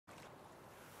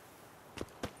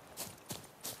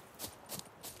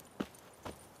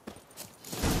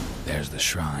the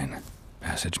shrine.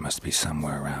 Passage must be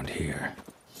somewhere around here.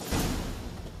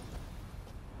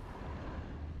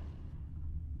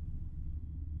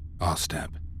 Allstep,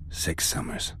 6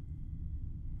 summers.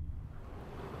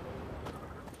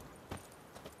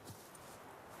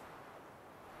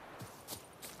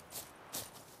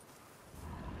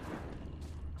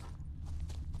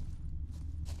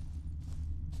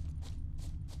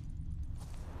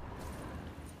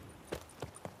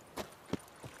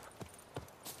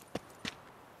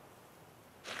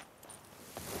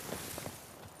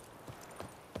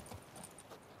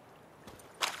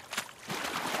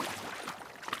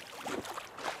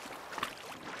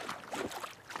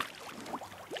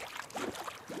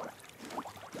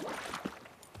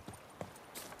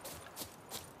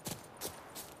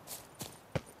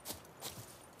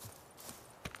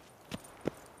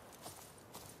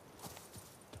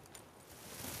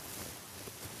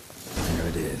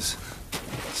 It is.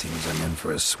 Seems I'm in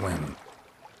for a swim.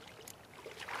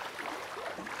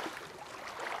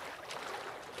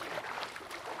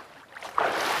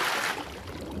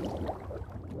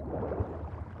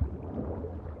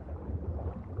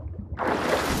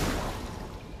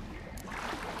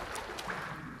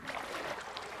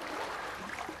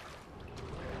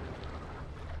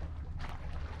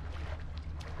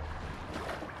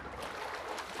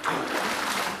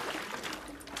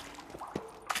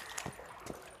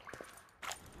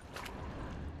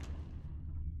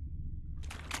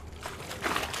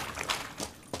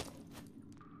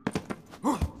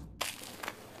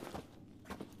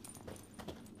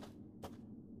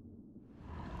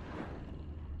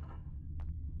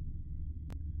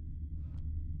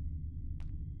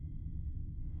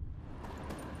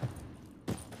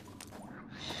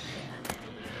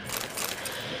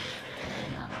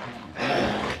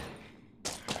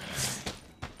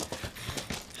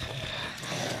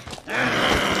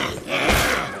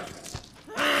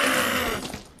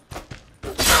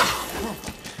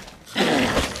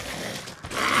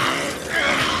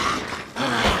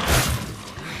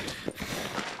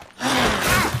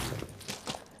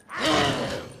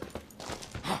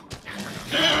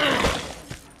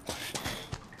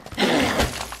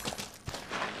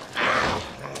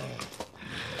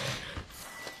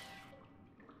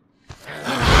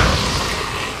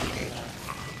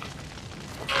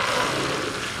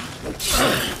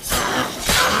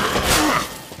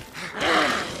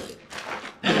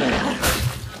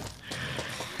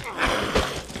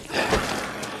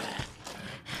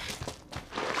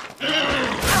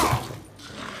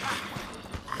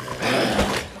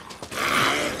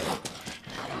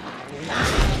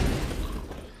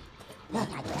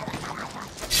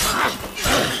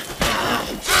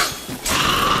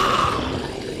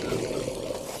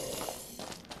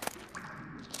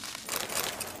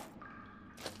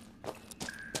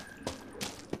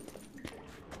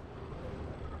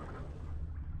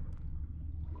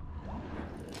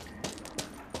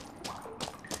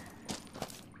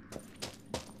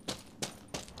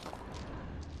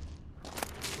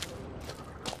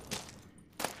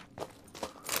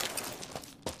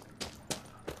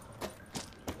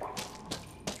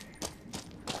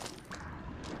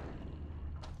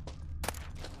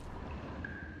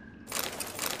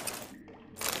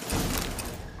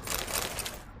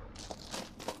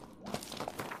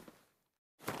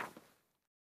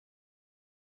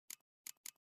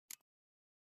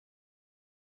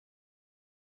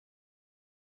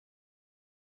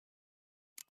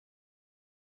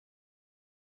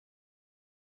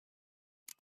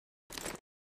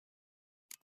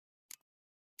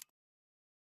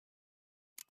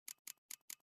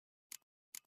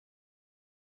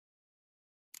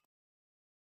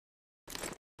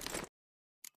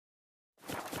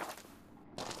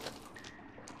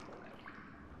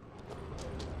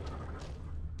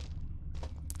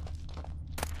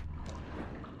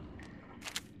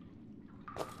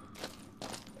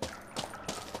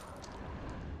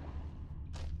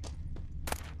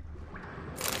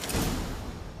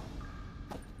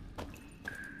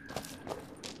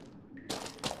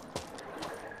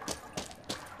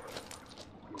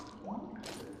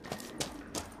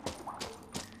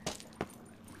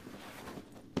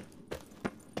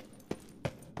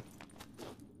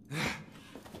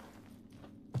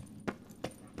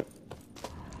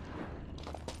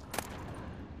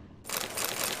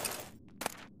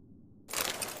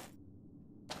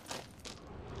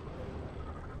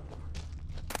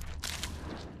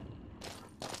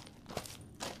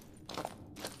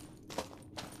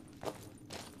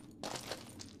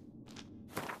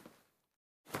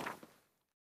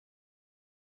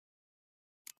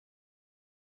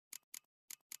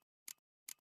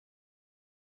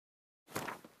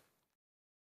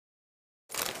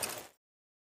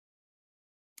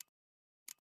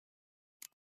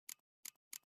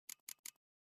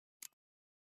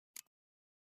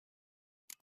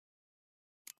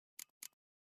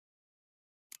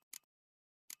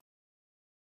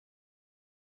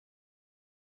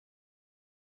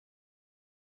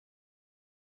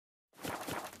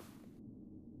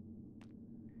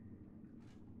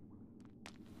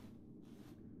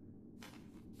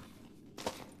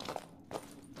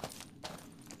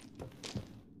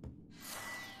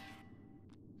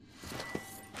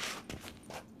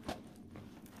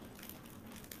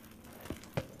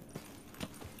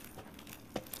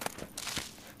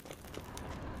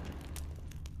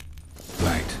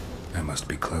 must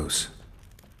be close.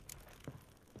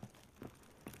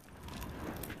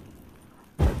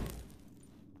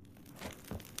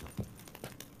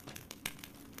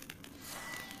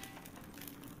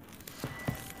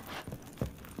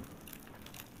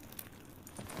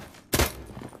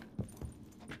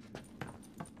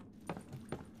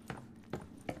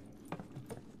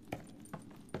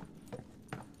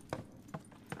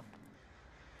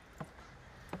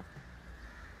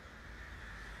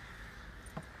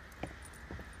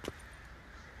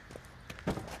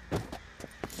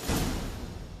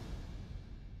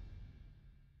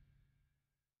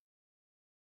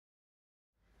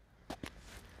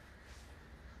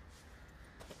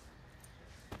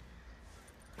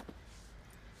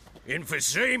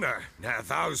 Emphysema, now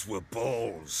those were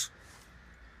balls.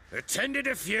 Attended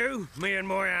a few, me and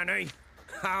my Annie.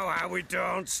 Oh, how we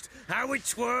danced, how we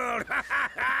twirled, ha ha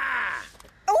ha!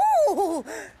 Ooh!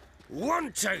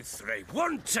 1, 2, 3,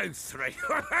 1, 2, 3,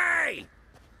 hey!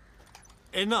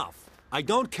 Enough. I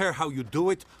don't care how you do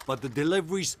it, but the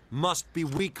deliveries must be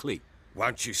weekly.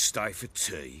 Won't you stay for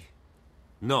tea?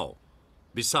 No.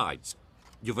 Besides,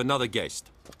 you've another guest.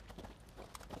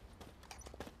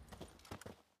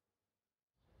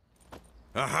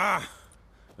 Aha!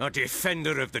 A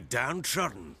defender of the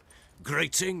downtrodden.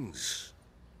 Greetings.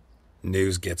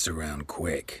 News gets around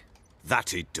quick.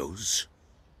 That it does.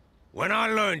 When I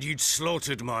learned you'd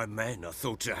slaughtered my men, I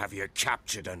thought to have you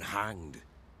captured and hanged.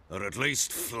 Or at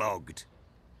least flogged.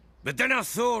 But then I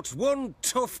thought, one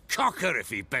tough cocker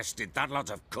if he bested that lot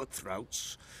of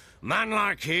cutthroats. Man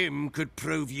like him could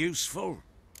prove useful.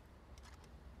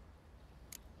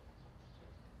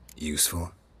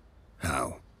 Useful?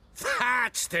 How?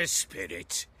 That's the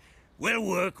spirit. We'll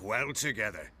work well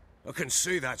together. I can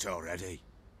see that already.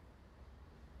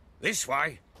 This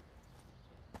way.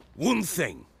 One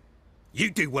thing. You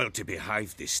do well to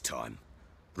behave this time.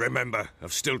 Remember,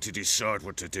 I've still to decide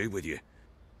what to do with you.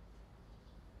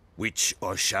 Which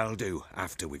I shall do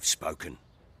after we've spoken.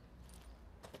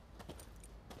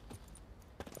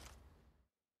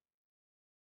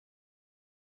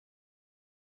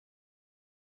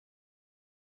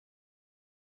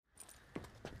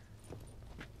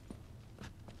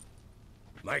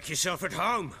 Make yourself at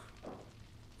home.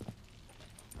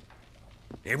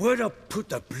 Now, where'd I put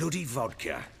the bloody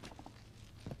vodka?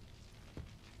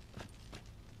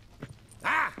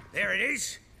 Ah, there it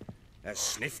is. A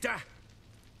snifter.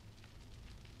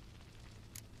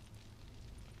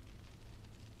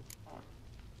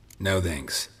 No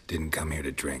thanks. Didn't come here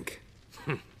to drink.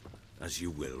 As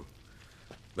you will.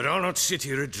 But I'll not sit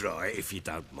here dry if you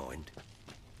don't mind.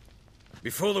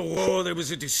 Before the war, there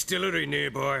was a distillery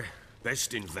nearby.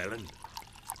 Best in Velen,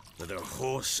 but their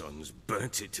whore sons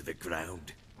burnt it to the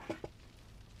ground.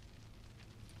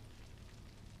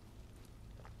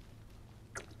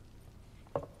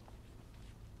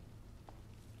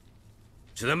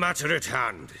 To the matter at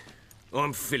hand,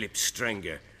 I'm Philip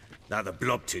Strenger. Now the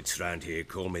blobtits round here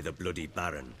call me the Bloody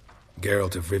Baron.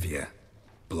 Geralt of Rivia.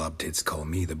 Blobtits call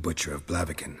me the Butcher of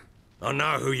Blaviken. I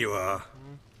know who you are.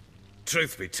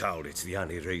 Truth be told, it's the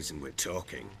only reason we're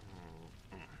talking.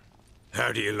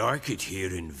 How do you like it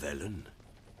here in Velen?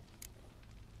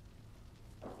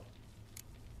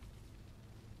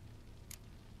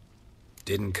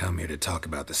 Didn't come here to talk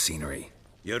about the scenery.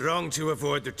 You're wrong to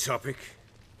avoid the topic.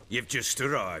 You've just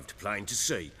arrived, plain to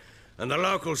see. And the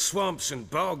local swamps and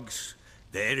bogs,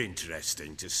 they're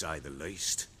interesting to say the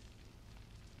least.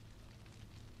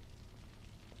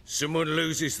 Someone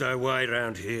loses their way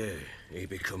round here, he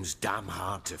becomes damn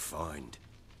hard to find.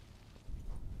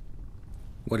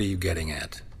 What are you getting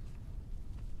at?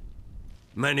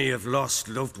 Many have lost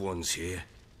loved ones here.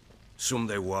 Some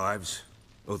their wives,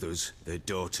 others their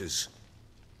daughters.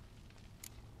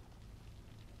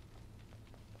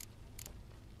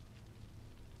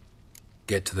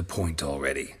 Get to the point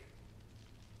already.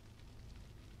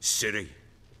 Ciri,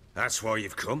 that's why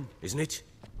you've come, isn't it?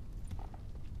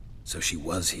 So she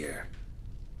was here.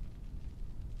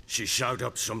 She showed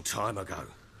up some time ago.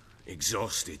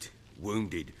 Exhausted,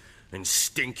 wounded, and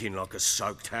stinking like a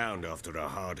soaked hound after a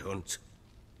hard hunt.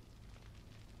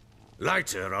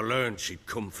 Later, I learned she'd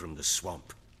come from the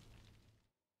swamp.